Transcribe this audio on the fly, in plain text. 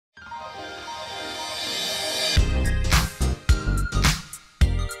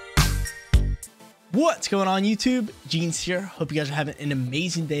What's going on YouTube? Jeans here. Hope you guys are having an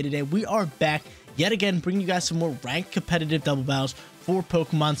amazing day today. We are back yet again bringing you guys some more ranked competitive double battles for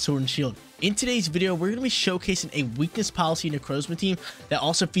Pokemon Sword and Shield. In today's video, we're going to be showcasing a weakness policy Necrozma team that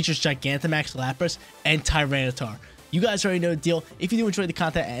also features Gigantamax, Lapras, and Tyranitar. You guys already know the deal. If you do enjoy the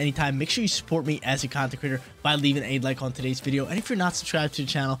content at any time, make sure you support me as a content creator by leaving a like on today's video. And if you're not subscribed to the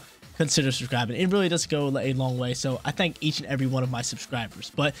channel, consider subscribing. It really does go a long way, so I thank each and every one of my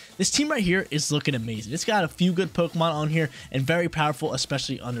subscribers. But this team right here is looking amazing. It's got a few good Pokemon on here and very powerful,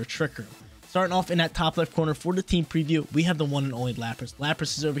 especially under Trick Room. Starting off in that top left corner for the team preview, we have the one and only Lapras.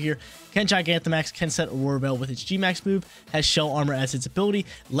 Lapras is over here, can Gigantamax, can set Aurora Veil with its Gmax move, has Shell Armor as its ability,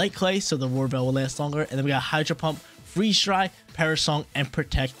 Light Clay, so the Aurora Veil will last longer, and then we got Hydro Pump, Freeze Dry, Parasong, and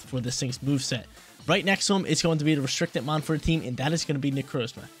Protect for the Sync's moveset. Right next to him is going to be the restricted mon for the team, and that is going to be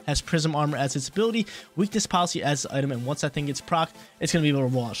Necrozma. Has Prism Armor as its ability, Weakness Policy as its item, and once that thing gets procced, it's going to be able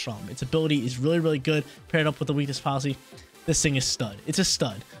to roll out strong. Its ability is really good paired up with the Weakness Policy. This thing is stud. It's a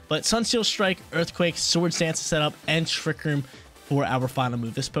stud. But Sunsteel Strike, Earthquake, Swords Dance setup, and Trick Room for our final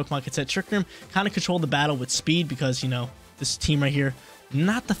move. This Pokemon can set Trick Room, kind of control the battle with speed because, you know, this team right here,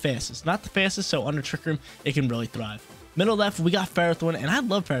 not the fastest. Not the fastest, so under Trick Room, it can really thrive. Middle left, we got Ferrothorn, and I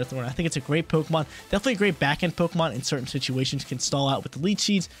love Ferrothorn. I think it's a great Pokemon. Definitely a great back-end Pokemon in certain situations. Can stall out with the Leech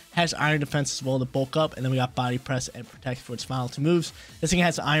Seeds. Has Iron Defense as well to bulk up. And then we got Body Press and Protect for its final two moves. This thing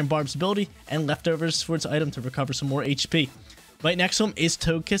has Iron Barbs ability and Leftovers for its item to recover some more HP. Right next to him is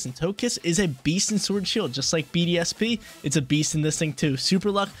Togekiss, and Togekiss is a beast in Sword and Shield, just like BDSP. It's a beast in this thing too.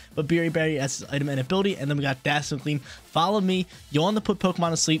 Super Luck, Babiri as its item and ability, and then we got Dazzling Gleam. Follow me. You'll want to put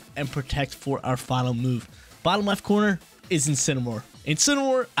Pokemon to sleep and Protect for our final move. Bottom left corner is Incineroar.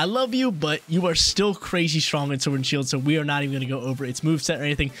 Incineroar, I love you, but you are still crazy strong in Sword and Shield, so we are not even going to go over its moveset or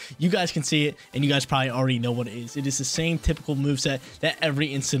anything. You guys can see it, and you guys probably already know what it is. It is the same typical moveset that every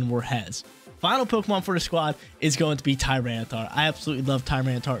Incineroar has. Final Pokemon for the squad is going to be Tyranitar. I absolutely love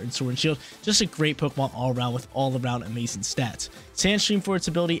Tyranitar in Sword and Shield. Just a great Pokemon all around with all around amazing stats. Sandstream for its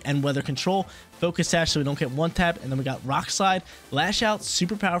ability and weather control. Focus Sash so we don't get one tap. And then we got Rock Slide, Lash Out,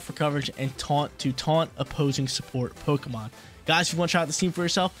 Super Power for coverage, and Taunt to taunt opposing support Pokemon. Guys, if you want to try out this team for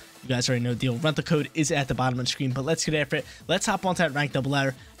yourself, you guys already know the deal. Rental code is at the bottom of the screen, but let's get after it. Let's hop onto that ranked double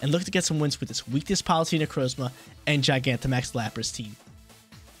ladder and look to get some wins with this Weakness Policy Necrozma and Gigantamax Lapras team.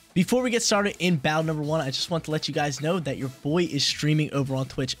 Before we get started in battle number 1, I just want to let you guys know that your boy is streaming over on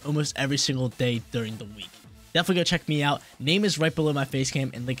Twitch almost every single day during the week. Definitely go check me out. Name is right below my face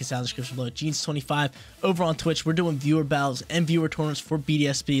cam and link is down in the description below. Jeans25 over on Twitch. We're doing viewer battles and viewer tournaments for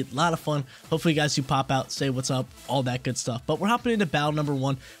BDSP. A lot of fun. Hopefully you guys do pop out, say what's up, all that good stuff. But we're hopping into battle number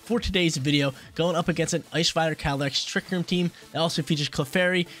 1 for today's video, going up against an Ice Rider Calyrex Trick Room team that also features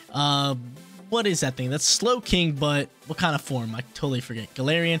Clefairy. What is that thing? That's Slow King, but what kind of form? I totally forget.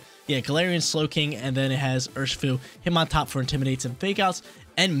 Galarian. Yeah, Galarian, Slow King, and then it has Urshifu, Hitmontop for Intimidates and Fake Outs,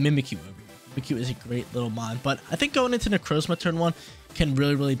 and Mimikyu over here. Mimikyu is a great little mon, but I think going into Necrozma turn 1 can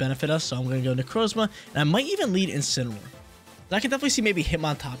really benefit us, so I'm going to go Necrozma, and I might even lead Incineroar. I can definitely see maybe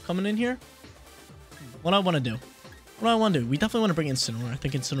Hitmontop coming in here. What do I want to do? What do I want to do? We definitely want to bring Incineroar. I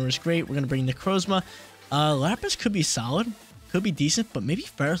think Incineroar is great. We're going to bring Necrozma. Lapras could be solid. Could be decent, but maybe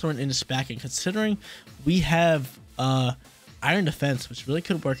Ferrothorn in this back end, considering we have Iron Defense, which really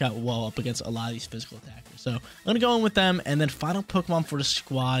could work out well up against a lot of these physical attackers. So I'm going to go in with them, and then final Pokemon for the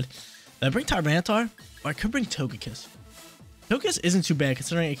squad. Did I bring Tyranitar? Or I could bring Togekiss. Togekiss isn't too bad,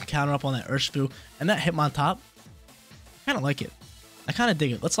 considering it can counter up on that Urshifu and that Hitmontop. I kind of like it. I kind of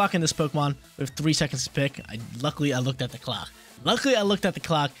dig it. Let's lock in this Pokemon. We have 3 seconds to pick. Luckily, I looked at the clock.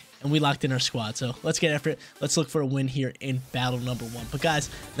 And we locked in our squad, so let's get after it. Let's look for a win here in battle number 1. But guys,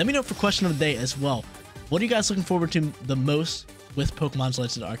 let me know for question of the day as well. What are you guys looking forward to the most with Pokemon's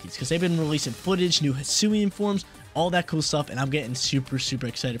Legends Arceus? Because they've been releasing footage, new Hisuian forms, all that cool stuff, and I'm getting super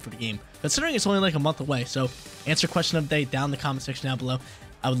excited for the game. Considering it's only like a month away, so answer question of the day down in the comment section down below.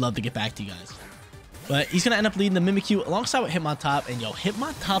 I would love to get back to you guys. But he's going to end up leading the Mimikyu alongside with Hitmontop, and yo,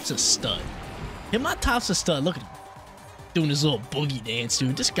 Hitmontop's a stud. Hitmontop's a stud. Look at him. Doing his little boogie dance,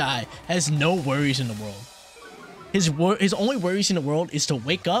 dude. This guy has no worries in the world. His only worries in the world is to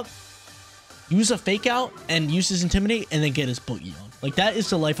wake up, use a Fake Out, and use his Intimidate, and then get his boogie on. Like, that is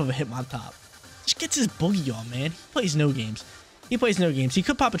the life of a Hitmontop. Just gets his boogie on, man. He plays no games. He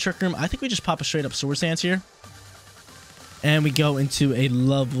could pop a Trick Room. I think we just pop a straight up Swords Dance here. And we go into a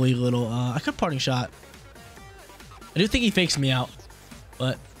lovely little, I could Parting Shot. I do think he fakes me out,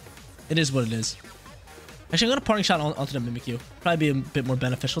 but it is what it is. Actually, I'm going to Parting Shot onto the Mimikyu. Probably be a bit more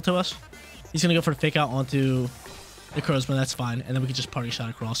beneficial to us. He's going to go for the Fake Out onto Necrozma. That's fine. And then we can just Parting Shot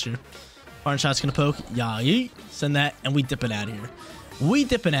across here. Parting Shot's going to poke. Yeah, send that. And we dip it out of here. We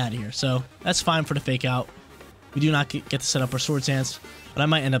dipping out of here, so that's fine for the fake out. We do not get to set up our Swords Dance, but I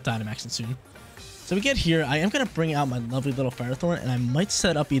might end up Dynamaxing soon. So we get here. I am going to bring out my lovely little Ferrothorn, and I might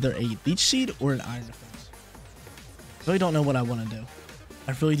set up either a Leech Seed or an Iron Defense. I really don't know what I want to do.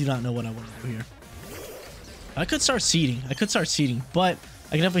 I really do not know what I want to do here. I could start seeding. But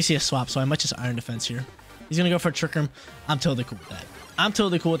I can definitely see a swap, so I might just Iron Defense here. He's going to go for a Trick Room. I'm totally cool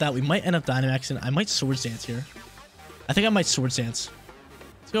with that. We might end up Dynamaxing. I might Swords Dance here. I think I might Swords Dance.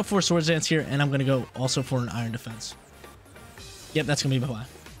 Let's go for a Swords Dance here, and I'm going to go also for an Iron Defense. Yep, that's going to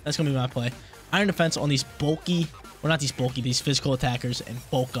be my play. Iron Defense on these bulky, or not these bulky, these physical attackers, and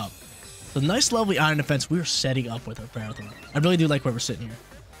bulk up. So nice, lovely Iron Defense. We are setting up with our Ferrothorn. I really do like where we're sitting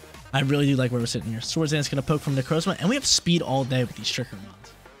here. Swords Dance going to poke from Necrozma, and we have speed all day with these Tricker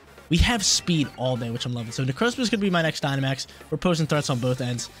Mons. We have speed all day, which I'm loving. So Necrozma is going to be my next Dynamax. We're posing threats on both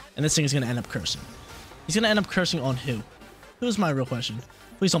ends, and this thing is going to end up cursing. He's going to end up cursing on who? Who is my real question?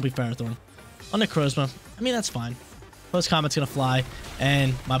 Please don't be Ferrothorn. On Necrozma, I mean, that's fine. Post Comet's going to fly,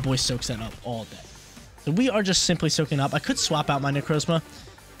 and my boy soaks that up all day. So we are just simply soaking up. I could swap out my Necrozma,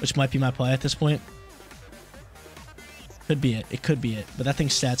 which might be my play at this point. Could be it. It could be it. But that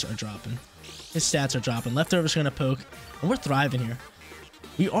thing's stats are dropping. His stats are dropping. Leftovers are going to poke, and we're thriving here.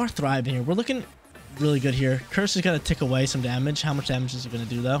 We are thriving here. We're looking really good here. Curse is going to tick away some damage. How much damage is it going to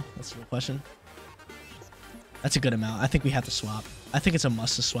do, though? That's the real question. That's a good amount. I think we have to swap. I think it's a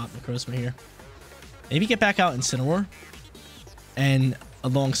must to swap Necrozma here. Maybe get back out Incineroar, and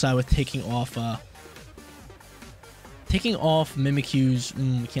alongside with taking off Mimikyu's.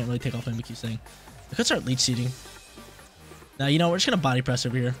 We can't really take off Mimikyu's thing. I could start Leech Seeding. Now, you know, we're just gonna body press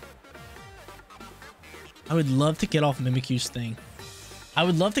over here. I would love to get off Mimikyu's thing. I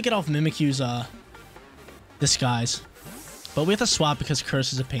would love to get off Mimikyu's disguise, but we have to swap because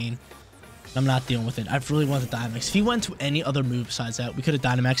Curse is a pain. I'm not dealing with it. I really want the Dynamax. If he went to any other move besides that, we could have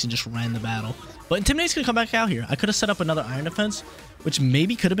Dynamax and just ran the battle. But Intimidate's going to come back out here. I could have set up another Iron Defense, which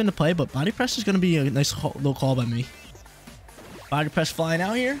maybe could have been the play, but Body Press is going to be a nice little call by me. Body Press flying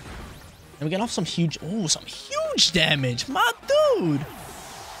out here. And we get off some huge damage. My dude.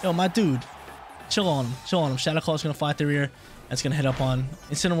 Yo, my dude. Chill on him. Shadow Claw is going to fly through here. That's going to hit up on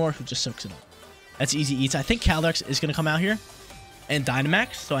Incineroar, who just soaks it up. That's easy eats. I think Calyrex is going to come out here and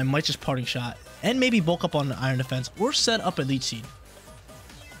Dynamax, so I might just Parting Shot and maybe bulk up on the Iron Defense or set up a Leech Seed.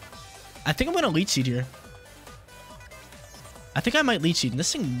 I think I'm going to Leech Seed here. I think I might Leech Seed, and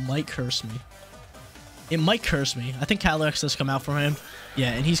this thing might curse me. It might curse me. I think Calyrex does come out for him.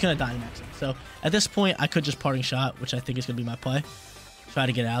 Yeah, and he's going to Dynamax him. So at this point, I could just Parting Shot, which I think is going to be my play. Try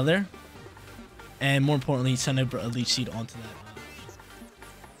to get out of there. And more importantly, send over a Leech Seed onto that.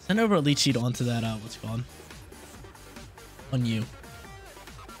 What's it called? On you.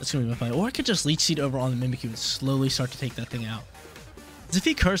 That's going to be my play. Or I could just Leech Seed over on the Mimikyu and slowly start to take that thing out. Because if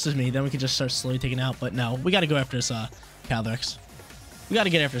he curses me, then we can just start slowly taking it out. But no, we got to go after this Calyrex. We got to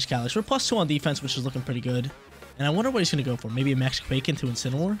get after this Calyrex. We're +2 on defense, which is looking pretty good. And I wonder what he's going to go for. Maybe a Max Quake into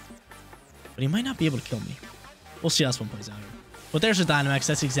Incineroar? But he might not be able to kill me. We'll see how this one plays out here. But there's a Dynamax.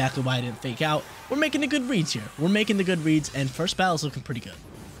 That's exactly why I didn't fake out. We're making the good reads here. And first battle is looking pretty good.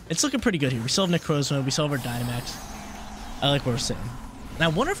 It's looking pretty good here. We still have Necrozma. We still have our Dynamax. I like where we're sitting. And I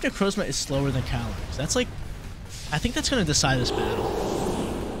wonder if Necrozma is slower than Calyrex. That's like... I think that's going to decide this battle.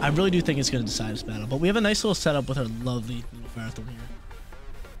 I really do think it's going to decide this battle. But we have a nice little setup with our lovely little Ferrothorn here.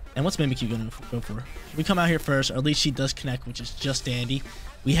 And what's Mimikyu going to go for? We come out here first. Our Leech Seed does connect, which is just dandy.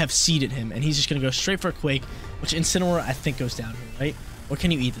 We have seeded him, and he's just going to go straight for a Quake, which Incineroar, I think, goes down here, right? Or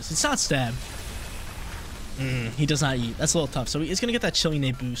can you eat this? It's not Stab. He does not eat. That's a little tough. So he's going to get that Chilling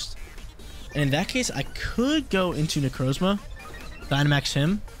Nade boost. And in that case, I could go into Necrozma, Dynamax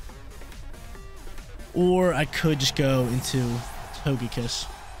him, or I could just go into Togekiss.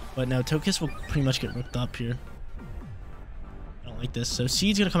 But no, Togekiss will pretty much get ripped up here. I don't like this. So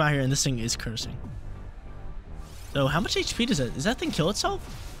Seed's going to come out here, and this thing is cursing. So how much HP does that? Does that thing kill itself?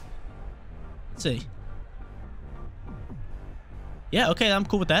 Let's see. Yeah, okay, I'm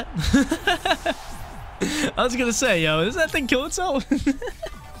cool with that. I was going to say, yo, does that thing kill itself?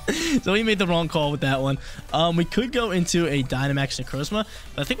 So we made the wrong call with that one. We could go into a Dynamax Necrozma,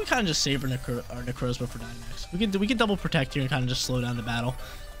 but I think we kind of just save our Necrozma for Dynamax. We can double protect here and kind of just slow down the battle.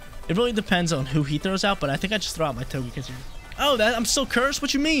 It really depends on who he throws out, but I think I just throw out my Togekiss here. Oh, I'm still cursed?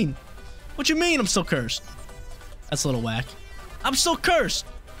 What you mean? What you mean I'm still cursed? That's a little whack. I'm still cursed!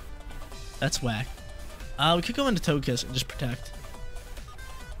 That's whack. We could go into Togekiss and just protect.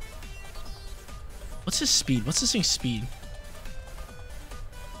 What's his speed? What's this thing's speed?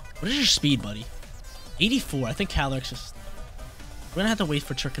 What is your speed, buddy? 84. I think Calyrex is... We're going to have to wait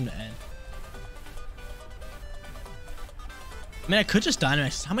for Trick Room to end. I mean, I could just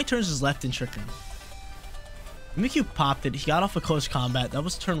Dynamax. How many turns is left in Trick Room? Mimikyu popped it. He got off a close combat. That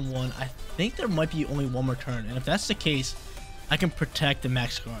was turn 1. I think there might be only one more turn. And if that's the case, I can protect the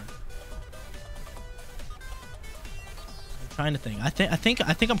max guard. I'm trying to think. I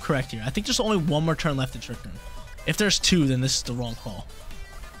think I'm correct here. I think there's only one more turn left in Trick Room. If there's 2, then this is the wrong call.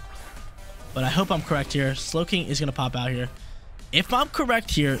 But I hope I'm correct here. Slowking is going to pop out here. If I'm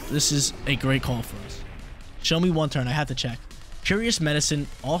correct here, this is a great call for us. Show me one turn. I have to check. Curious Medicine.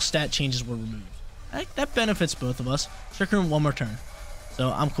 All stat changes were removed. That benefits both of us. Trick Room, one more turn. So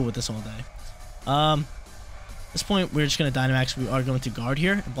I'm cool with this all day. At this point, we're just going to Dynamax. We are going to guard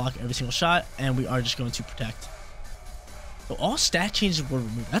here and block every single shot. And we are just going to protect. So all stat changes were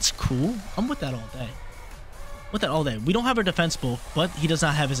removed. That's cool. I'm with that all day. With that all day. We don't have our defense bulk, but he does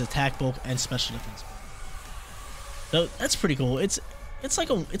not have his attack bulk and special defense bulk. So that's pretty cool. It's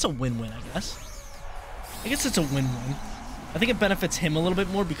a win-win, I guess. I guess it's a win-win. I think it benefits him a little bit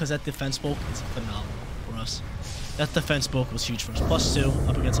more because that defense bulk is phenomenal for us. That defense bulk was huge for us. +2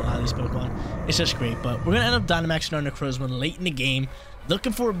 up against a lot of these Pokemon. It's just great. But we're going to end up Dynamaxing our Necrozma late in the game.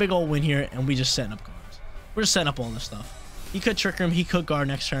 Looking for a big old win here, and we just setting up guards. We're just setting up all this stuff. He could Trick Room. He could guard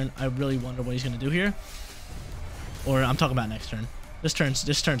next turn. I really wonder what he's going to do here. Or I'm talking about next turn. This turn's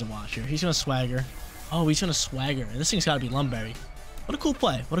a wash here. He's going to Swagger. Oh, he's going to Swagger. And this thing's got to be Lumberry. What a cool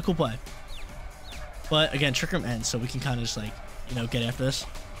play. What a cool play. But again, Trick Room ends, so we can kind of just like, you know, get after this.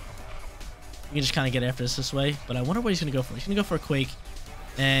 We can just kind of get after this way. But I wonder what he's going to go for. He's going to go for a Quake.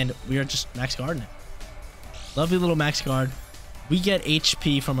 And we are just max guarding it. Lovely little max guard. We get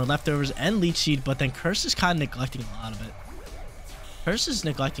HP from our leftovers and Leech Seed, but then Curse is kind of neglecting a lot of it. Curse is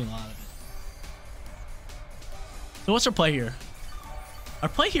neglecting a lot of it. So what's our play here? Our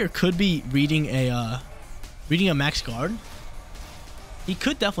play here could be reading a max guard. He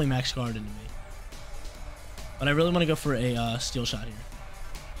could definitely max guard into me. But I really want to go for a Steel Shot here.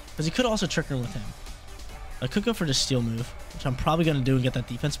 Because he could also Trick Room with him. I could go for the Steel move, which I'm probably going to do and get that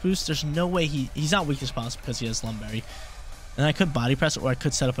defense boost. There's no way he's not weak to spawns because he has Lumberry. And I could Body Press, or I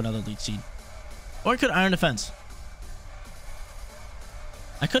could set up another Leech Seed. Or I could Iron Defense.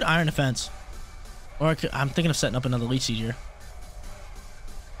 I could Iron Defense. Or I'm thinking of setting up another Leech Seed here.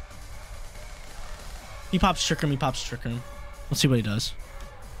 He pops Trick Room, he pops Trick Room. Let's see what he does.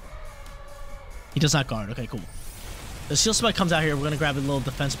 He does not guard. Okay, cool. The Steel Spike comes out here. We're going to grab a little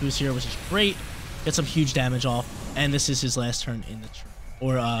defense boost here, which is great. Get some huge damage off. And this is his last turn in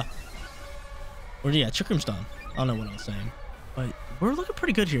the yeah, Trick Room's done. I don't know what I was saying. But we're looking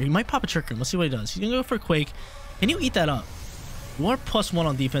pretty good here. He might pop a Trick Room. Let's see what he does. He's going to go for a Quake. Can you eat that up? You are +1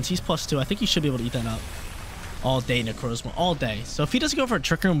 on defense. He's +2. I think you should be able to eat that up. All day, Necrozma. All day. So if he doesn't go for a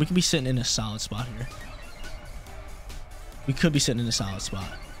Trick Room, we can be sitting in a solid spot here. We could be sitting in a solid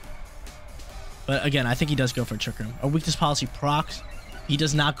spot. But again, I think he does go for a Trick Room. Our weakness policy procs. He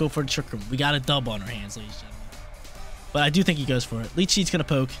does not go for a Trick Room. We got a dub on our hands, ladies and gentlemen. But I do think he goes for it. Leech Seed's going to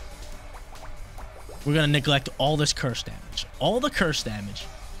poke. We're going to neglect all this curse damage. All the curse damage.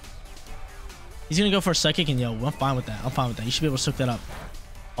 He's going to go for a Psychic, and yo, I'm fine with that. I'm fine with that. You should be able to soak that up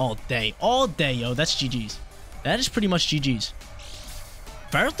all day. All day, yo. That's GG's. That is pretty much GG's.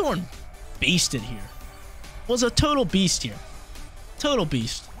 Ferrothorn beasted here. Was a total beast here. Total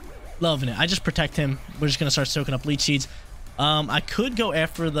beast. Loving it. I just protect him. We're just going to start soaking up Leech Seeds. I could go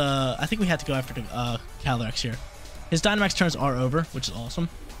after the... I think we had to go after the Calyrex here. His Dynamax turns are over, which is awesome.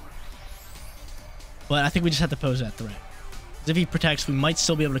 But I think we just have to pose that threat. If he protects, we might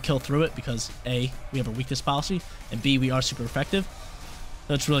still be able to kill through it because A, we have a weakness policy, and B, we are super effective.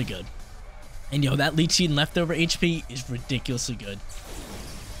 So it's really good. And yo, that Leech Seed and leftover HP is ridiculously good.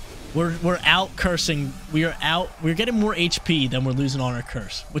 We're out cursing. We're getting more HP than we're losing on our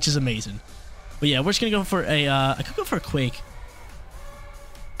curse, which is amazing. But yeah, we're just gonna go for a I could go for a Quake.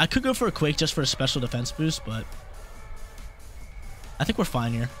 I could go for a Quake just for a special defense boost, but I think we're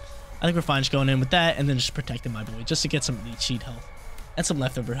fine here. I think we're fine just going in with that and then just protecting my boy just to get some Leech Seed health and some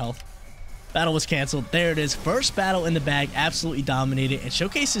leftover health. Battle was canceled. There it is. First battle in the bag. Absolutely dominated and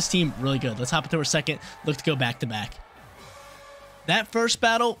showcased his team really good. Let's hop into our second. Look to go back to back. That first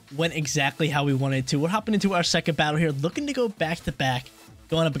battle went exactly how we wanted it to. We're hopping into our second battle here, looking to go back to back,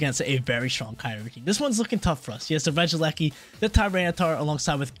 going up against a very strong Kyogre team. This one's looking tough for us. He has the Regieleki, the Tyranitar,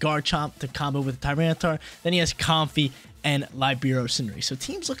 alongside with Garchomp to combo with the Tyranitar. Then he has Comfey and Libero Cinderace. So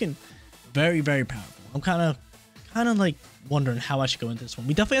team's looking very, very powerful. I'm kind of like wondering how I should go into this one.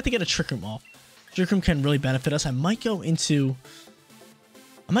 We definitely have to get a Trick Room off. Trick Room can really benefit us. I might go into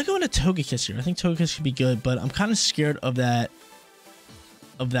Togekiss here. I think Togekiss could be good, but I'm kind of scared of that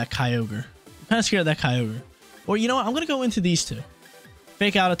Kyogre. I'm kind of scared of that Kyogre. Or you know what? I'm going to go into these two.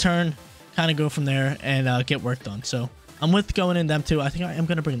 Fake out a turn, kind of go from there and get work done. So I'm with going in them too. I think I am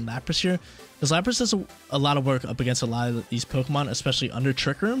going to bring Lapras here, because Lapras does a lot of work up against a lot of these Pokemon, especially under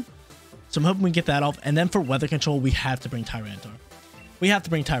Trick Room. So I'm hoping we get that off. And then for weather control, we have to bring Tyranitar. We have to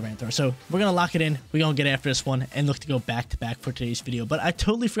bring Tyranitar. So we're going to lock it in. We're going to get after this one and look to go back to back for today's video. But I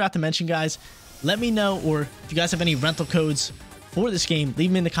totally forgot to mention, guys, let me know, or if you guys have any rental codes for this game, leave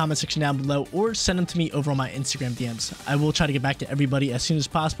them in the comment section down below, or send them to me over on my Instagram DMs. I will try to get back to everybody as soon as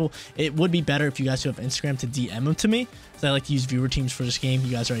possible. It would be better if you guys who have Instagram to DM them to me, because I like to use viewer teams for this game.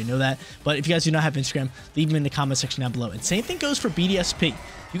 You guys already know that. But if you guys do not have Instagram, leave them in the comment section down below. And same thing goes for BDSP.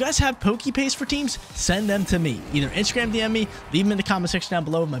 If you guys have Pokepays for teams, send them to me. Either Instagram DM me, leave them in the comment section down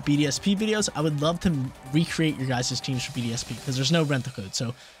below with my BDSP videos. I would love to recreate your guys' teams for BDSP, because there's no rental code.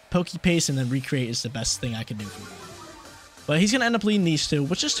 So Pokepays and then recreate is the best thing I can do for you. But he's going to end up leading these two,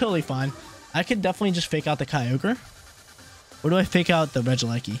 which is totally fine. I could definitely just fake out the Kyogre. Or do I fake out the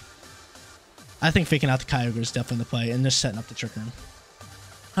Regieleki? I think faking out the Kyogre is definitely the play, and just setting up the Trick Room.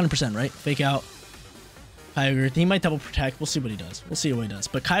 100%, right? Fake out Kyogre. He might double protect. We'll see what he does. We'll see what he does.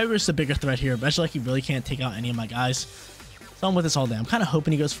 But Kyogre is the bigger threat here. Regieleki really can't take out any of my guys. So I'm with this all day. I'm kind of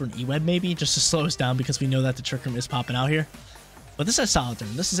hoping he goes for an E-Web maybe, just to slow us down, because we know that the Trick Room is popping out here. But this is a solid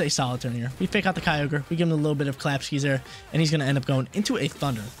turn. This is a solid turn here. We fake out the Kyogre. We give him a little bit of Klapskis there. And he's going to end up going into a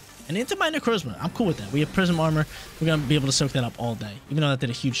Thunder. And into my Necrozma. I'm cool with that. We have Prism Armor. We're going to be able to soak that up all day. Even though that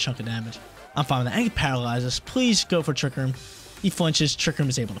did a huge chunk of damage. I'm fine with that. And he paralyzes. Please go for Trick Room. He flinches. Trick Room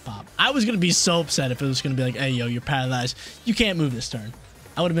is able to pop. I was going to be so upset if it was going to be like, hey, yo, you're paralyzed. You can't move this turn.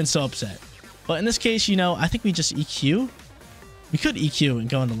 I would have been so upset. But in this case, you know, I think we just EQ. We could EQ and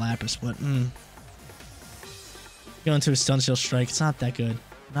go into Lapras, but go into a Sunsteel Strike. It's not that good.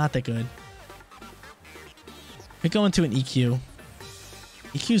 Not that good. We go into an EQ.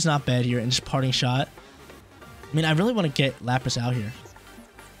 EQ's not bad here, and just Parting Shot. I mean, I really want to get Lapras out here.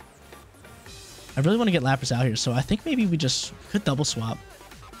 So I think maybe we just could double swap.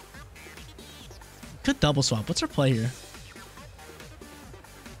 What's our play here?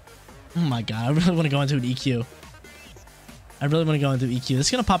 Oh my god, I really want to go into an EQ. This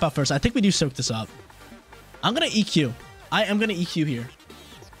is going to pop out first. I think we do soak this up. I'm going to EQ. I am going to EQ here.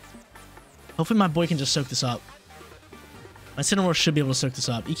 Hopefully my boy can just soak this up. My Incineroar should be able to soak this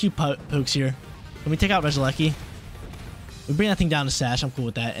up. EQ pokes here. Can we take out Regieleki? We bring that thing down to Sash. I'm cool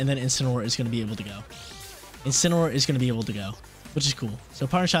with that. And then Incineroar is going to be able to go. Which is cool. So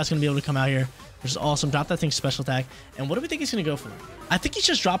Parting Shot's going to be able to come out here, which is awesome. Drop that thing special attack. And what do we think he's going to go for? I think he's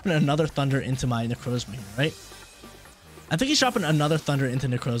just dropping another Thunder into my Necrozma here, right? I think he's dropping another Thunder into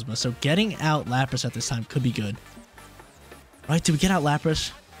Necrozma, so getting out Lapras at this time could be good. Right, do we get out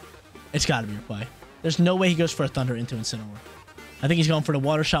Lapras? It's got to be your play. There's no way he goes for a Thunder into Incineroar. I think he's going for the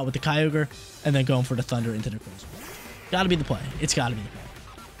Water Shot with the Kyogre, and then going for the Thunder into Necrozma. Got to be the play. It's got to be the play.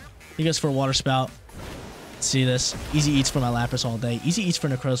 He goes for a Water Spout. Let's see this. Easy eats for my Lapras all day. Easy eats for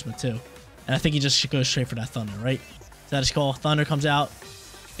Necrozma too. And I think he just goes straight for that Thunder, right? Is that his call? Thunder comes out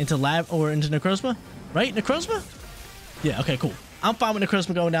into into Necrozma? Right? Necrozma? Yeah, okay, cool. I'm fine with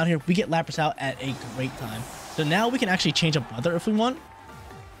Necrozma going down here. We get Lapras out at a great time. So now we can actually change up weather if we want.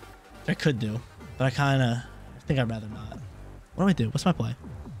 I could do, but I think I'd rather not. What do I do? What's my play?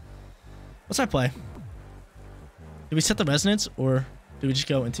 Do we set the Resonance, or do we just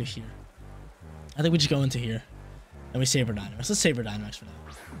go into here? I think we just go into here. And we save our Dynamax. Let's save our Dynamax for now.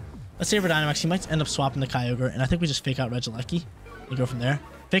 Let's save our Dynamax. He might end up swapping the Kyogre, and I think we just fake out Regieleki and go from there.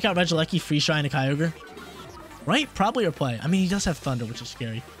 Fake out Regieleki, Freeze Dry into Kyogre. Right? Probably our play. I mean, he does have Thunder, which is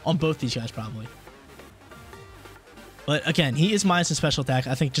scary. On both these guys, probably. But again, he is minus in special attack.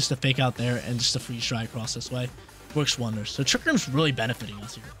 I think just a fake out there and just a Freeze Dry across this way works wonders. So Trick Room's really benefiting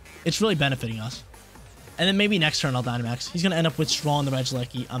us here. It's really benefiting us. And then maybe next turn I'll Dynamax. He's going to end up withdrawing the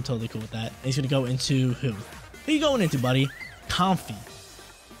Regieleki. I'm totally cool with that. And he's going to go into who? Who are you going into, buddy? Comfy.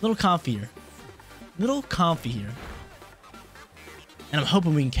 Little Comfy here. And I'm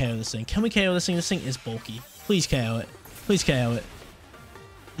hoping we can KO this thing. Can we KO this thing? This thing is bulky. Please KO it.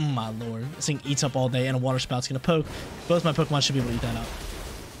 My lord. This thing eats up all day, and a Water Spout's going to poke. Both my Pokemon should be able to eat that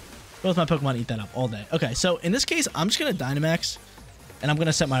up. All day. Okay, so in this case, I'm just going to Dynamax, and I'm going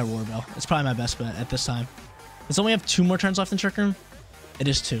to set my Aurora Bell. It's probably my best bet at this time. Because I only have 2 more turns left in Trick Room. It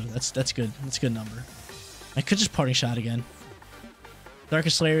is 2. That's good. That's a good number. I could just Parting Shot again.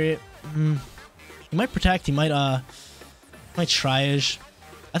 Darkest Lariat. He might protect. He might Triage.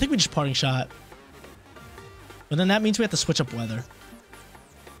 I think we just Parting Shot. But then that means we have to switch up weather.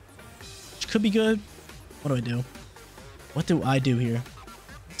 Which could be good. What do? What do I do here?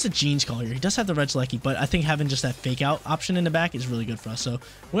 It's a Gene's Call here. He does have the Regieleki, but I think having just that fake out option in the back is really good for us. So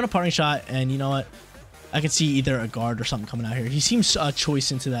we're going to Parting Shot, and you know what? I can see either a Guard or something coming out here. He seems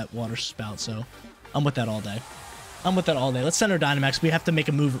choice into that Water Spout, so I'm with that all day. I'm with that all day. Let's send our Dynamax. We have to make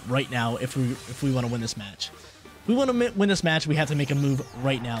a move right now if we want to win this match. If we want to win this match, we have to make a move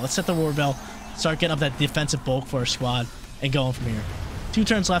right now. Let's set the Roar Bell, start getting up that defensive bulk for our squad, and going from here. 2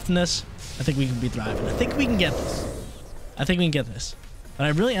 turns left in this. I think we can be thriving. I think we can get this. I think we can get this. But I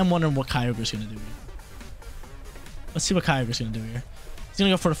really am wondering what Kyogre's going to do here. Let's see what Kyogre's going to do here. He's going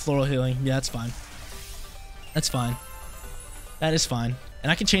to go for the Floral Healing. Yeah, that's fine. That's fine. That is fine.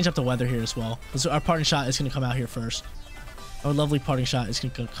 And I can change up the weather here as well. Our Parting Shot is going to come out here first. Our lovely Parting Shot is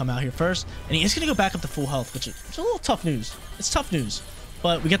going to come out here first. And he is going to go back up to full health, which is a little tough news. It's tough news.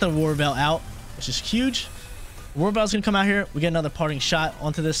 But we get the Roar Bell out, which is huge. Roar Bell is going to come out here. We get another Parting Shot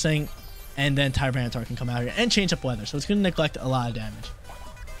onto this thing. And then Tyranitar can come out here and change up weather. So it's going to neglect a lot of damage.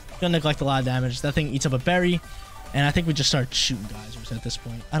 It's going to neglect a lot of damage. That thing eats up a berry. And I think we just start shooting geysers at this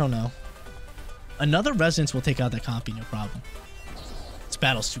point. I don't know. Another Resonance will take out that Comfy, no problem. This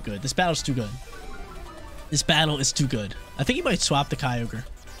battle's too good. This battle's too good. This battle is too good. I think he might swap the Kyogre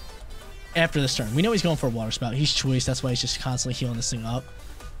after this turn. We know he's going for a Water Spout. He's choice. That's why he's just constantly healing this thing up.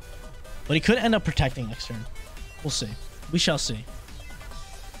 But he could end up protecting next turn. We'll see. We shall see.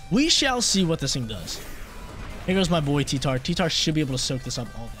 We shall see what this thing does. Here goes my boy T-Tar. T-Tar should be able to soak this up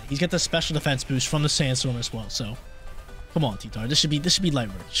all day. He's got the special defense boost from the Sandstorm as well. So, come on, T-Tar. This should be light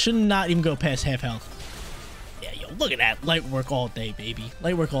work. Should not even go past half health. Yeah, yo, look at that. Light work all day, baby.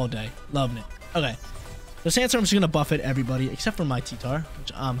 Light work all day. Loving it. Okay. The Sandstorm's going to buff it everybody except for my T-Tar,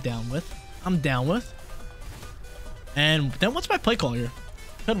 which I'm down with. I'm down with. And then what's my play call here?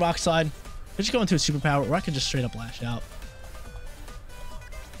 Could Rock Slide. Could just go into a Superpower, or I could just straight up Lash Out.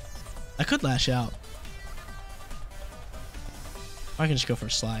 I could Lash Out. Or I can just go for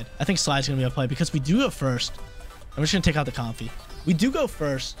a Slide. I think Slide's going to be a play because we do go first. I'm just going to take out the Comfy. We do go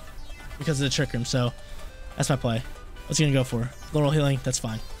first because of the Trick Room, so that's my play. What's he going to go for? Floral Healing? That's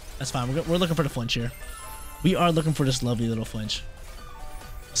fine. That's fine. We're looking for the flinch here. We are looking for this lovely little flinch.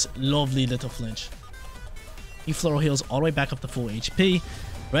 This lovely little flinch. He Floral Heals all the way back up to full HP.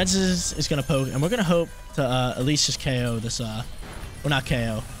 Reds is going to poke, and we're going to hope to at least just KO this, well, not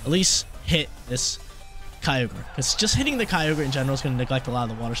KO, at least hit this Kyogre. Because just hitting the Kyogre in general is going to neglect a lot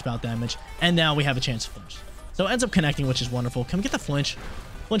of the Water Spout damage, and now we have a chance to flinch. So it ends up connecting, which is wonderful. Can we get the flinch?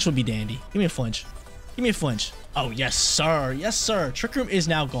 Flinch would be dandy. Give me a flinch. Give me a flinch. Oh, yes, sir. Yes, sir. Trick Room is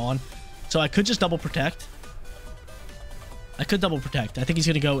now gone, so I could just double protect. I could double protect. I think he's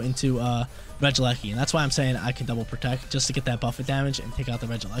going to go into Regieleki, and that's why I'm saying I can double protect just to get that buffet damage and take out the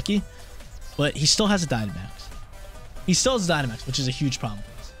Regieleki. But he still has a Dynamax. He still has a Dynamax, which is a huge problem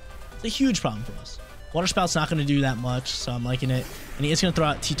for us. It's a huge problem for us. Water Spout's not going to do that much, so I'm liking it. And he is going to throw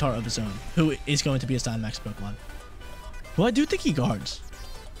out T-Tar of his own, who is going to be his Dynamax Pokemon. Who I do think he guards.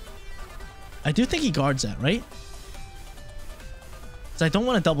 I do think he guards that, right? Because I don't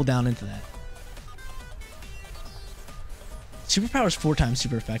want to double down into that. Superpower is 4 times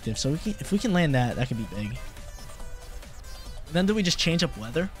super effective, so if we can land that, that could be big. Then do we just change up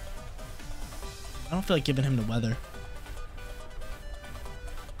weather? I don't feel like giving him the weather.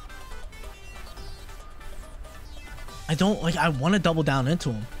 I don't like. I want to double down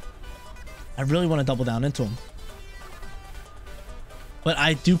into him. I really want to double down into him. But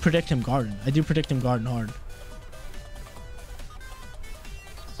I do predict him Garden. I do predict him Garden hard.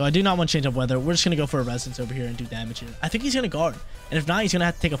 So I do not want to change up weather. We're just going to go for a Resonance over here and do damage here. I think he's going to guard. And if not, he's going to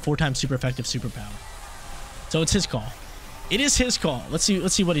have to take a 4 times super effective superpower. So it's his call. It is his call. Let's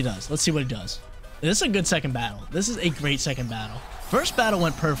see what he does. Let's see what he does. This is a good second battle. This is a great second battle. First battle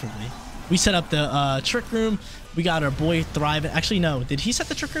went perfectly. We set up the Trick Room. We got our boy thriving. Actually, no. Did he set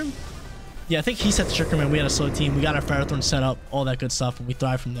the Trick Room? Yeah, I think he set the Trick Room and we had a slow team. We got our Ferrothorn set up. All that good stuff. And we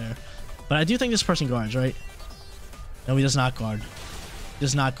thrive from there. But I do think this person guards, right? No, he does not guard.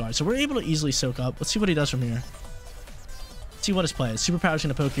 Does not guard. So we're able to easily soak up. Let's see what he does from here. Let's see what his play is. Superpower's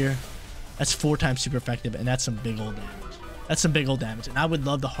going to poke here. That's 4 times super effective, and that's some big old damage. That's some big old damage. And I would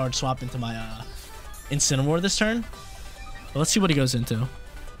love to hard swap into my Incineroar this turn. But let's see what he goes into.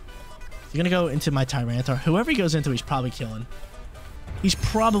 He's going to go into my Tyranitar. Whoever he goes into, he's probably killing. He's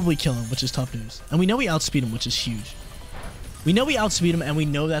probably killing, which is tough news. And we know we outspeed him, which is huge. We know we outspeed him, and we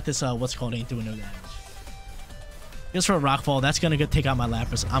know that this, what's called, ain't doing no damage. Just for a Rockfall, that's going to take out my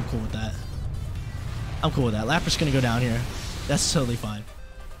Lapras. I'm cool with that. I'm cool with that. Lapras going to go down here. That's totally fine.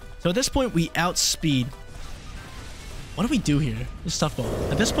 So at this point, we outspeed. What do we do here? This is tough ball.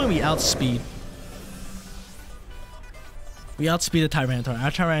 At this point, we outspeed. We outspeed the Tyranitar.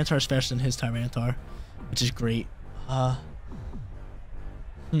 Our Tyranitar is faster than his Tyranitar, which is great.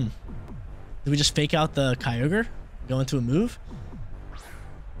 Did we just fake out the Kyogre? Go into a move?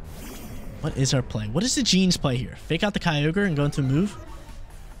 What is our play? What is the Gene's play here? Fake out the Kyogre and go into a move?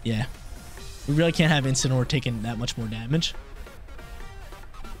 Yeah. We really can't have Incineroar taking that much more damage.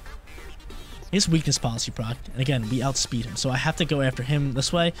 His weakness policy proc, and again, we outspeed him, so I have to go after him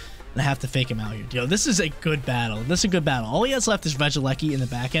this way, and I have to fake him out here. Yo, this is a good battle. This is a good battle. All he has left is Regieleki in the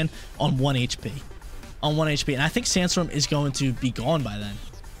back end on 1 HP. On 1 HP, and I think Sandstorm is going to be gone by then.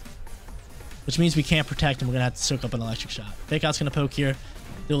 Which means we can't protect him. We're going to have to soak up an electric shot. Fake out's going to poke here,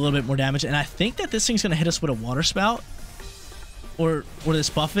 do a little bit more damage, and I think that this thing's going to hit us with a water spout, or this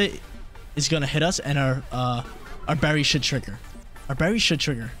Buffet is going to hit us, and our berry should trigger. Our berry should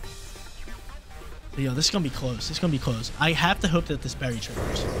trigger. So, yo, this is going to be close. This is going to be close. I have to hope that this berry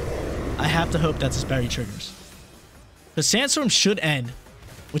triggers. I have to hope that this berry triggers. Because Sandstorm should end,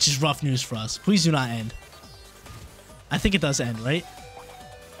 which is rough news for us. Please do not end. I think it does end, right?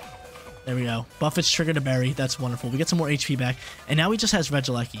 There we go. Buffet's triggered a berry. That's wonderful. We get some more HP back. And now he just has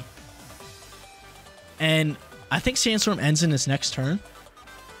Regieleki. And I think Sandstorm ends in his next turn.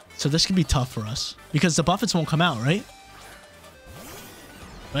 So this could be tough for us. Because the Buffets won't come out, right?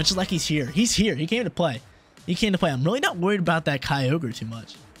 Regieleki's here. He's here. He came to play. He came to play. I'm really not worried about that Kyogre too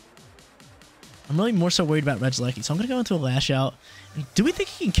much. I'm really more so worried about Regieleki. So I'm going to go into a Lash Out. And do we think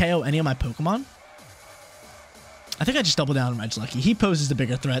he can KO any of my Pokemon? I think I just double down on Regieleki. He poses the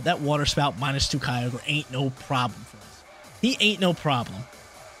bigger threat. That Water Spout -2 Kyogre ain't no problem for us. He ain't no problem.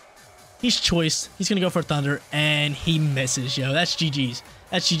 He's choiced. He's going to go for Thunder. And he misses, yo. That's GG's.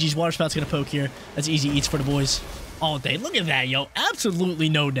 That's GG's. Water Spout's going to poke here. That's easy eats for the boys. All day. Look at that, yo. Absolutely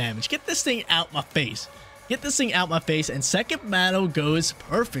no damage. Get this thing out my face. Get this thing out my face. And second battle goes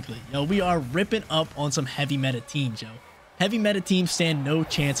perfectly. Yo, we are ripping up on some heavy meta teams, yo. Heavy meta teams stand no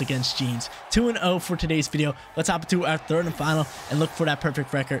chance against Genes. 2-0 for today's video. Let's hop into our third and final and look for that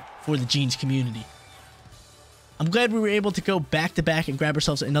perfect record for the Genes community. I'm glad we were able to go back-to-back and grab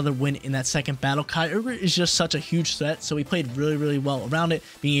ourselves another win in that second battle. Kyogre is just such a huge threat, so we played really, really well around it,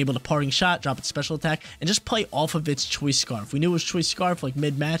 being able to parting shot, drop its special attack, and just play off of its Choice Scarf. We knew it was Choice Scarf like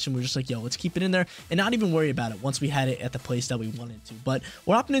mid-match, and we were just like, yo, let's keep it in there and not even worry about it once we had it at the place that we wanted to. But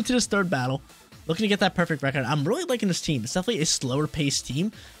we're hopping into this third battle, looking to get that perfect record. I'm really liking this team. It's definitely a slower-paced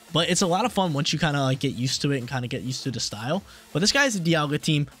team, but it's a lot of fun once you kind of like get used to it and kind of get used to the style. But this guy's a Dialga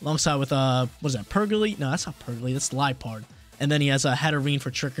team alongside with, what is that, Pergly? No, that's not Pergly. That's Liepard. And then he has a Hatterene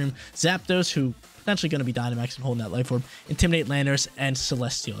for Trick Room, Zapdos, who potentially going to be Dynamax and holding that Life Orb, Intimidate, Landorus, and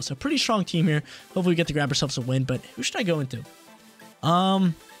Celestial. So pretty strong team here. Hopefully we get to grab ourselves a win, but who should I go into?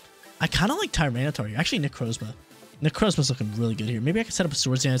 I kind of like Tyranitar here. Actually, Necrozma. Necrozma's looking really good here. Maybe I can set up a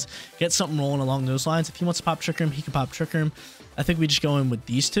Swords Dance, get something rolling along those lines. If he wants to pop Trick Room, he can pop Trick Room. I think we just go in with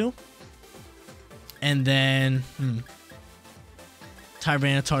these two. And then,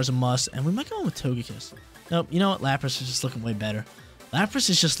 Tyranitar's a must. And we might go in with Togekiss. Nope, you know what? Lapras is just looking way better. Lapras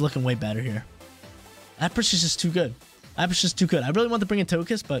is just looking way better here. Lapras is just too good. Lapras is just too good. I really want to bring in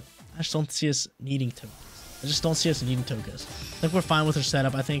Togekiss, but I just don't see us needing Togekiss. I just don't see us needing Togekiss. I think we're fine with our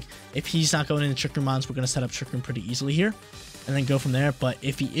setup. I think if he's not going into Trick Room Mons, we're going to set up Trick Room pretty easily here. And then go from there. But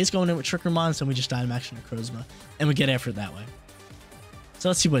if he is going in with Trick Room Mons, then we just Dynamax Necrozma. And we get after it that way. So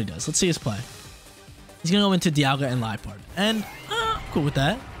let's see what he does. Let's see his play. He's going to go into Dialga and Liepard. And I'm cool with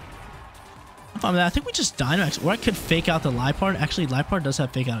that. I'm fine with that. I think we just Dynamax. Or I could fake out the Liepard. Actually, Liepard does have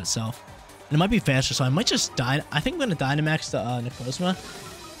fake out itself. And it might be faster. So I might just I think I'm going to Dynamax the Necrozma.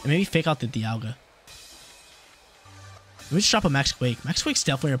 And maybe fake out the Dialga. Let me just drop a Max Quake. Max Quake's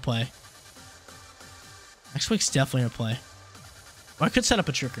definitely in play. Max Quake's definitely in play. Or I could set up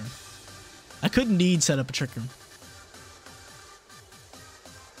a Trick Room. I could indeed set up a Trick Room.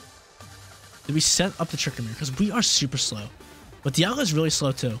 Did we set up the Trick Room here? Because we are super slow. But Dialga is really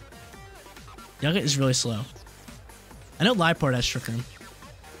slow too. Dialga is really slow. I know Liepard has Trick Room.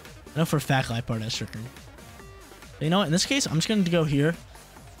 I know for a fact Liepard has Trick Room. But you know what? In this case, I'm just going to go here.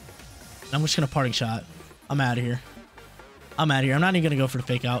 And I'm just going to Parting Shot. I'm out of here. I'm out of here. I'm not even going to go for the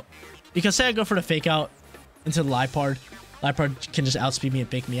Fake Out. Because say I go for the Fake Out into the Liepard. Liepard can just outspeed me and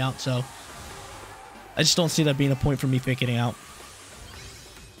fake me out. So I just don't see that being a point for me faking out.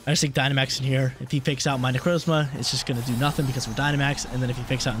 I just think Dynamax in here, if he fakes out my Necrozma, it's just going to do nothing because we're Dynamax. And then if he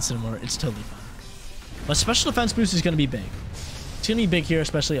fakes out Incineroar, it's totally fine. But special defense boost is going to be big. It's going to be big here,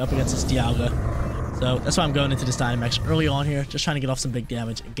 especially up against this Dialga. So that's why I'm going into this Dynamax early on here. Just trying to get off some big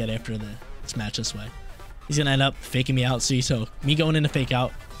damage and get after this match this way. He's going to end up faking me out. See, so me going into fake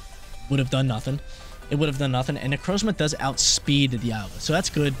out would have done nothing. It would have done nothing. And Necrozma does outspeed the Dialga. So that's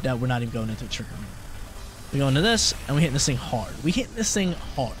good that we're not even going into a Trick Room. We go into this, and we hitting this thing hard. We hitting this thing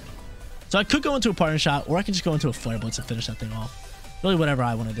hard. So I could go into a Parting Shot, or I could just go into a Flare Blitz and finish that thing off. Really whatever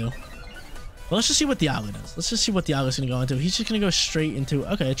I want to do. But let's just see what Dialga does. Let's just see what Dialga's going to go into. He's just going to go straight into,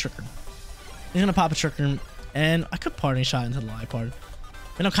 okay, a Trick Room. He's going to pop a Trick Room, and I could Parting Shot into the Liepard.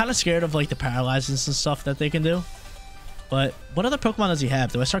 And I'm kind of scared of like the paralyzes and stuff that they can do. But what other Pokemon does he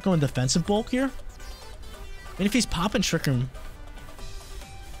have? Do I start going defensive bulk here? I mean, if he's popping Trick Room,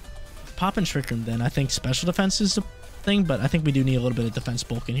 then I think special defense is the thing. But I think we do need a little bit of defense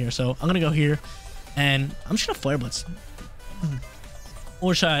bulk in here. So I'm going to go here. And I'm just going to Flare Blitz.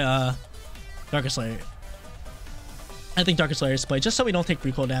 Or should I Darkest Lair? I think Darkest Lair is play. Just so we don't take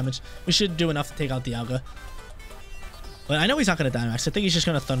recoil damage. We should do enough to take out Dialga. But I know he's not going to Dynamax. I think he's just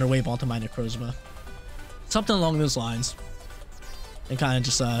going to Thunder Wave onto my Necrozma. Something along those lines. And kind of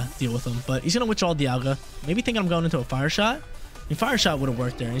just deal with him. But he's going to withdraw Dialga. Maybe thinking I'm going into a Fire Shot. I mean, Fire Shot would have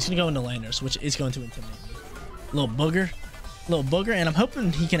worked there. And he's going to go into Landers, which is going to intimidate me. Little booger. And I'm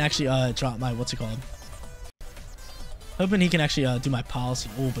hoping he can actually drop my, what's it called? Hoping he can actually do my policy.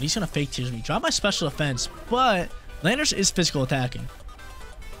 Oh, but he's going to Fake Tears me. Drop my special defense. But Landers is physical attacking.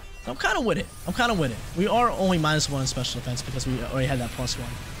 So I'm kind of with it. We are only -1 in special defense because we already had that +1.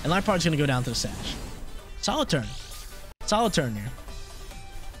 And Lapras going to go down to the Sash. Solid turn here.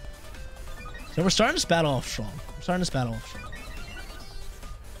 So we're starting this battle off strong.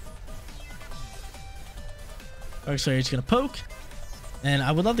 Dark Slayer is going to poke. And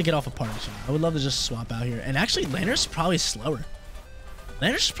I would love to get off a Parting Shot. I would love to just swap out here. And actually, Landers is probably slower.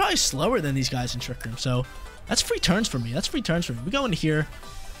 Than these guys in Trick Room. So that's free turns for me. We go into here.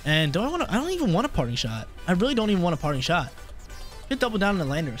 And I don't even want a Parting Shot. I really don't even want a Parting Shot. Could double down on the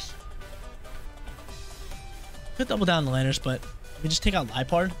Landers. But we just take out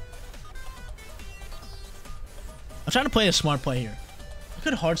Liepard. I'm trying to play a smart play here. I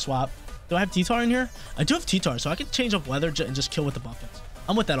could hard swap. Do I have T-Tar in here? I do have T-Tar, so I can change up weather and just kill with the Buffets.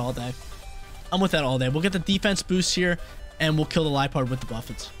 I'm with that all day. We'll get the defense boost here, and we'll kill the Liepard with the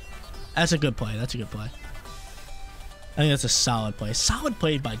Buffets. That's a good play. I think that's a solid play. Solid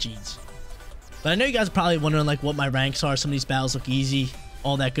play by Jeans. But I know you guys are probably wondering like what my ranks are. Some of these battles look easy.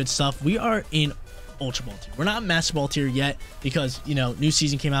 All that good stuff. We are in Ultra Ball tier. We're not Master Ball tier yet because, you know, new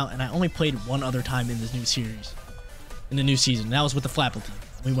season came out and I only played one other time in this new series. In the new season. And that was with the Flapple team.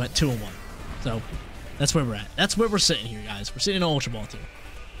 We went 2-1. So that's where we're at. That's where we're sitting here, guys. We're sitting in Ultra Ball tier.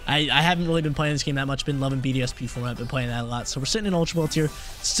 I haven't really been playing this game that much. Been loving BDSP format. Been playing that a lot. So we're sitting in Ultra Ball tier.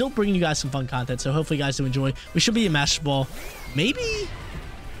 Still bringing you guys some fun content. So hopefully you guys do enjoy. We should be in Master Ball. Maybe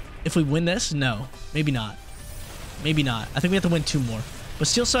if we win this? No. Maybe not. I think we have to win 2 more. But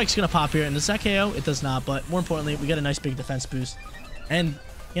Steel Strike's going to pop here. And does that KO? It does not. But more importantly, we get a nice big defense boost. And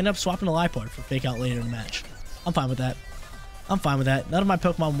end up swapping the Liepard for Fake Out later in the match. I'm fine with that. None of my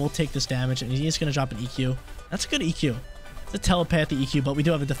Pokemon will take this damage. And he's going to drop an EQ. That's a good EQ. It's a telepathy EQ, but we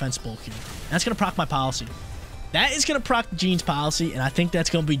do have a defense bulk here. And that's going to proc my policy. That is going to proc Gene's policy, and I think that's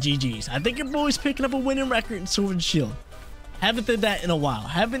going to be GG's. I think your boy's picking up a winning record in Sword and Shield. Haven't did that in a while.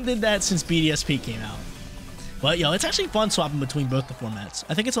 Haven't did that since BDSP came out. But, yo, it's actually fun swapping between both the formats.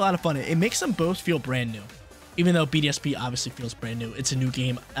 I think it's a lot of fun. It makes them both feel brand new. Even though BDSP obviously feels brand new. It's a new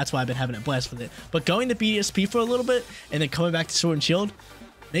game. That's why I've been having a blast with it. But going to BDSP for a little bit, and then coming back to Sword and Shield,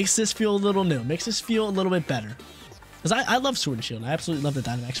 makes this feel a little new. Makes this feel a little bit better. Because I love Sword and Shield. I absolutely love the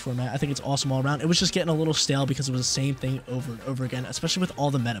Dynamax format. I think it's awesome all around. It was just getting a little stale because it was the same thing over and over again, especially with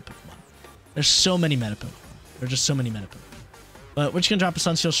all the meta Pokemon. There's so many meta Pokemon. There's just so many meta Pokemon. But we're just going to drop a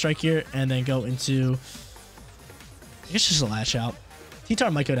Sunsteel Strike here and then go into, I guess, just a Lash Out.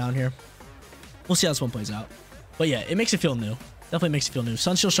 T-Tar might go down here. We'll see how this one plays out. But yeah, it makes it feel new. Definitely makes it feel new.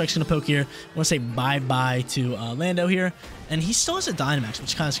 Sunsteel Strike's going to poke here. I want to say bye-bye to Lando here. And he still has a Dynamax,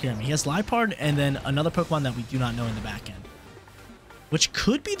 which kind of scared me. He has Liepard and then another Pokemon that we do not know in the back end. Which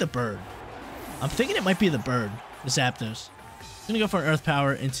could be the Bird. I'm thinking it might be the Bird, the Zapdos. I'm going to go for an Earth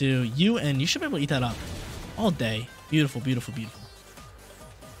Power into you, and you should be able to eat that up all day. Beautiful, beautiful, beautiful.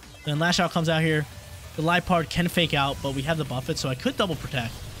 Then Lash Out comes out here. The Liepard can Fake Out, but we have the Buffet, so I could double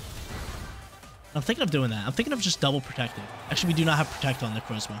Protect. I'm thinking of doing that. I'm thinking of just double protecting. Actually, we do not have Protect on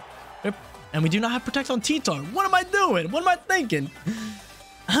Necrozma. And we do not have Protect on T-Tar. What am I doing? What am I thinking?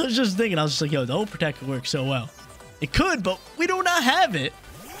 I was just like, yo, double Protect works so well. It could, but we do not have it.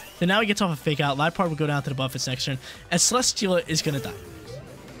 So now he gets off a Fake Out. Liepard will go down to the Buffet section. And Celesteela is going to die.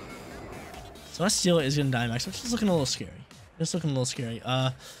 Celesteela is going to die, Max. Which is looking a little scary.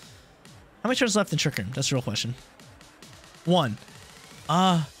 How many turns left in Trick Room? That's the real question. 1.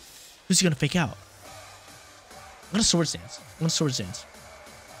 Who's he going to Fake Out? I'm going to Swords Dance.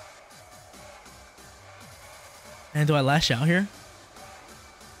 And do I Lash Out here?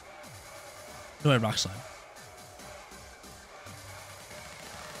 Do I Rock Slide?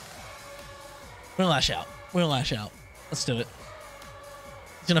 We're going to Lash Out. Let's do it.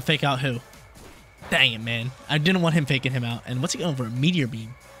 He's going to Fake Out who? Dang it, man. I didn't want him faking him out. And what's he going for? A Meteor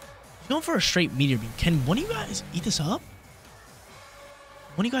Beam. He's going for a straight Meteor Beam. Can one of you guys eat this up?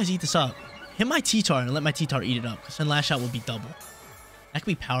 When do you guys eat this up? Hit my T-Tar and let my T-Tar eat it up, because then Lash Out will be double. That could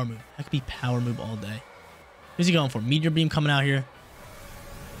be power move. That could be power move all day. Who's he going for? Meteor Beam coming out here.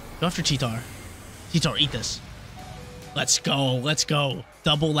 Go after T-Tar. T-Tar, eat this. Let's go. Let's go.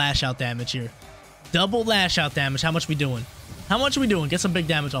 Double Lash Out damage here. Double Lash Out damage. How much we doing? How much are we doing? Get some big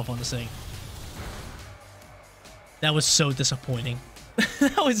damage off on this thing. That was so disappointing.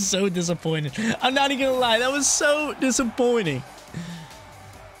 That was so disappointing. I'm not even gonna lie. That was so disappointing.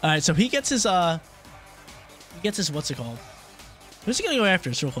 All right, so he gets his what's it called? Who's he gonna go after?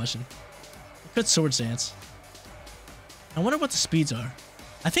 It's a real question. Good Sword Dance. I wonder what the speeds are.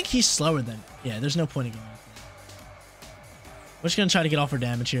 I think he's slower than. Yeah, there's no point in going after him. We're just gonna try to get off our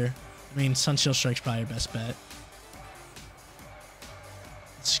damage here. I mean, Sunsteel Strike's probably your best bet.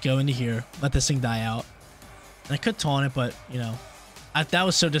 Let's go into here. Let this thing die out. And I could taunt it, but you know, that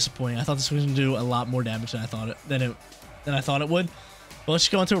was so disappointing. I thought this was gonna do a lot more damage than I thought it would. But let's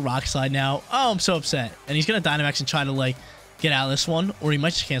just go into a Rock Slide now. Oh, I'm so upset. And he's gonna Dynamax and try to like get out of this one, or he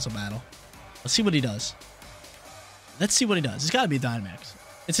might just cancel battle. Let's see what he does. Let's see what he does. It's gotta be a Dynamax.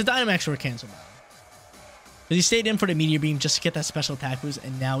 It's a Dynamax or a cancel battle. Because he stayed in for the Meteor Beam just to get that special attack boost,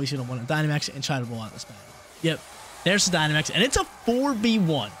 and now he's gonna want a Dynamax and try to roll out this battle. Yep, there's the Dynamax, and it's a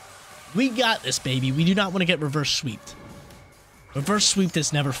 4v1. We got this, baby. We do not want to get reverse sweeped. Reverse sweeped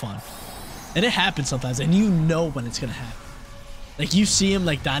is never fun. And it happens sometimes, and you know when it's gonna happen. Like, you see him,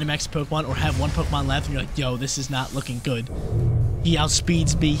 like, Dynamax Pokemon or have one Pokemon left, and you're like, yo, this is not looking good. He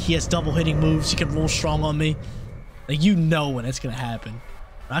outspeeds me. He has double hitting moves. He can roll strong on me. Like, you know when it's going to happen.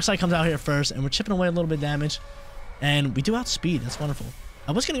 Rock Slide comes out here first, and we're chipping away a little bit of damage. And we do outspeed. That's wonderful.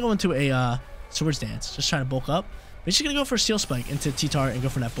 I was going to go into a Swords Dance, just trying to bulk up. But he's just going to go for a Steel Spike into T-Tar and go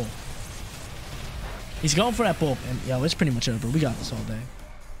for that bulk. He's going for that bulk, and, yo, it's pretty much over. We got this all day.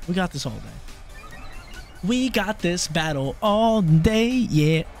 We got this all day. We got this battle all day,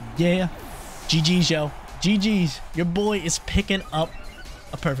 yeah, yeah. GG's, yo. GG's. Your boy is picking up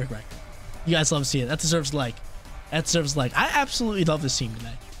a perfect record. You guys love to see it. That deserves like. That deserves like. I absolutely love this team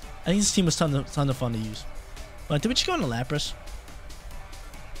today. I think this team was ton of fun to use. But did we just go into Lapras?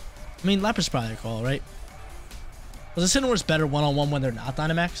 I mean, Lapras is probably a call, right? Because Incineroar better one-on-one when they're not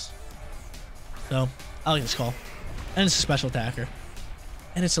Dynamax. So, I like this call. And it's a special attacker.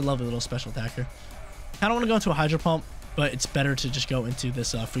 And it's a lovely little special attacker. I don't want to go into a Hydro Pump, but it's better to just go into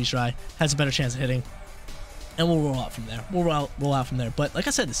this Freeze Dry. Has a better chance of hitting. And we'll roll out from there. We'll roll out from there. But like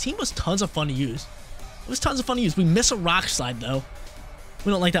I said, this team was tons of fun to use. It was tons of fun to use. We miss a Rock Slide, though.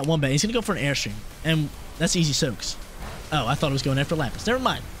 We don't like that one bet. He's going to go for an Airstream. And that's Easy Soaks. Oh, I thought it was going after Lapras. Never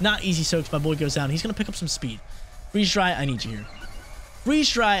mind. Not Easy Soaks. My boy goes down. He's going to pick up some speed. Freeze Dry, I need you here. Freeze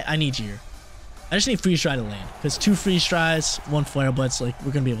Dry, I need you here. I just need Freeze Dry to land. Because 2 Freeze Dries, 1 Flare Blitz. Like,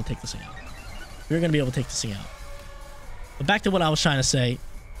 we're going to be able to take this thing out. We're going to be able to take this thing out. But back to what I was trying to say.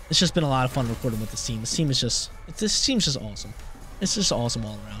 It's just been a lot of fun recording with this team. This team's just awesome. It's just awesome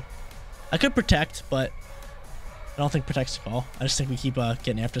all around. I could Protect, but I don't think Protect's a call. I just think we keep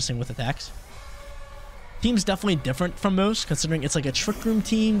getting after this thing with attacks. Team's definitely different from most, considering it's like a Trick Room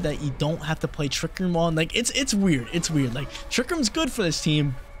team that you don't have to play Trick Room on. Like, it's weird. It's weird. Like, Trick Room's good for this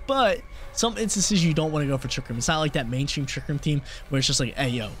team, but some instances you don't want to go for Trick Room. It's not like that mainstream Trick Room team where it's just like, hey,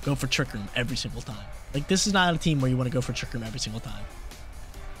 yo, go for Trick Room every single time. Like, this is not a team where you want to go for Trick Room every single time.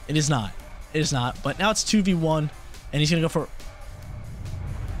 It is not. It is not. But now it's 2v1, and he's going to go for...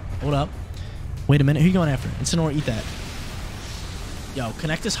 Hold up. Wait a minute. Who are you going after? Incineroar, eat that. Yo,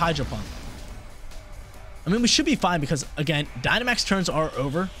 connect this Hydro Pump. I mean, we should be fine because, again, Dynamax turns are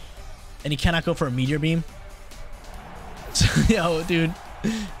over, and he cannot go for a Meteor Beam. So, yo, dude.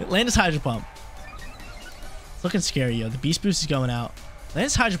 Land his Hydro Pump. It's looking scary, yo. The Beast Boost is going out. Land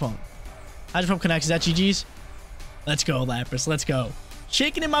his Hydro Pump. Hydro Pump connects. Is that GG's? Let's go, Lapras. Let's go.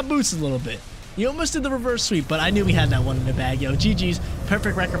 Shaking in my boots a little bit. You almost did the reverse sweep, but I knew we had that one in the bag, yo. GG's.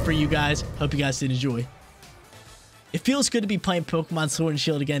 Perfect record for you guys. Hope you guys did enjoy. It feels good to be playing Pokemon Sword and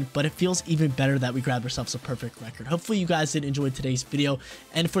Shield again, but it feels even better that we grabbed ourselves a perfect record. Hopefully you guys did enjoy today's video,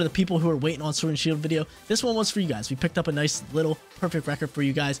 and for the people who are waiting on Sword and Shield video, this one was for you guys. We picked up a nice little perfect record for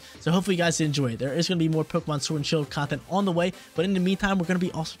you guys, so hopefully you guys did enjoy it. There is going to be more Pokemon Sword and Shield content on the way, but in the meantime, we're going to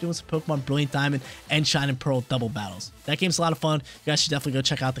be also doing some Pokemon Brilliant Diamond and Shining Pearl double battles. That game's a lot of fun. You guys should definitely go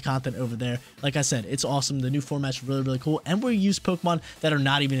check out the content over there. Like I said, it's awesome. The new format's really, really cool, and we use Pokemon that are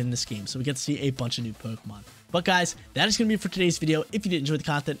not even in this game, so we get to see a bunch of new Pokemon. But guys, that is going to be it for today's video. If you did enjoy the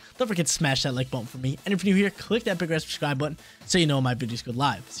content, don't forget to smash that like button for me. And if you're new here, click that big red subscribe button so you know when my videos go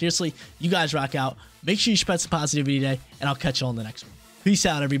live. Seriously, you guys rock out. Make sure you spread some positivity today, and I'll catch you on the next one. Peace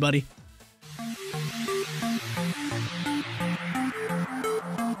out, everybody.